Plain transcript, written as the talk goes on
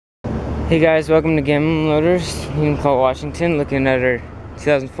Hey guys, welcome to Gamma Motors, in Washington, looking at our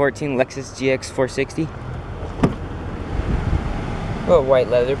 2014 Lexus GX 460. Well, white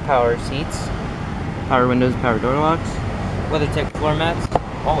leather, power seats, power windows, power door locks, WeatherTech floor mats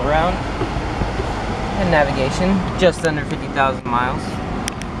all around, and navigation, just under 50,000 miles.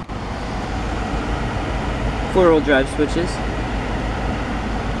 Four-wheel drive switches,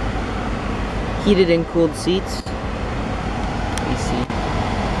 heated and cooled seats, AC.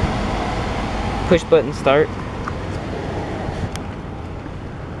 Push button start.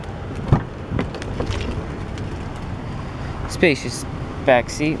 Spacious back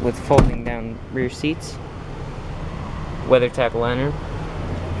seat with folding down rear seats. WeatherTech lantern.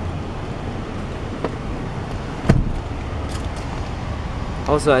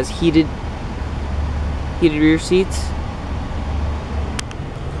 Also has heated rear seats.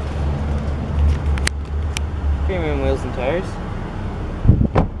 Premium wheels and tires.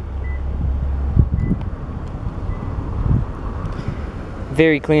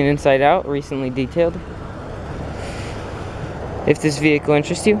 Very clean inside out, recently detailed. If this vehicle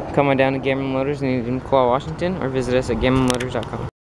interests you, come on down to Gamma Motors in Washington or visit us at gammamotors.com.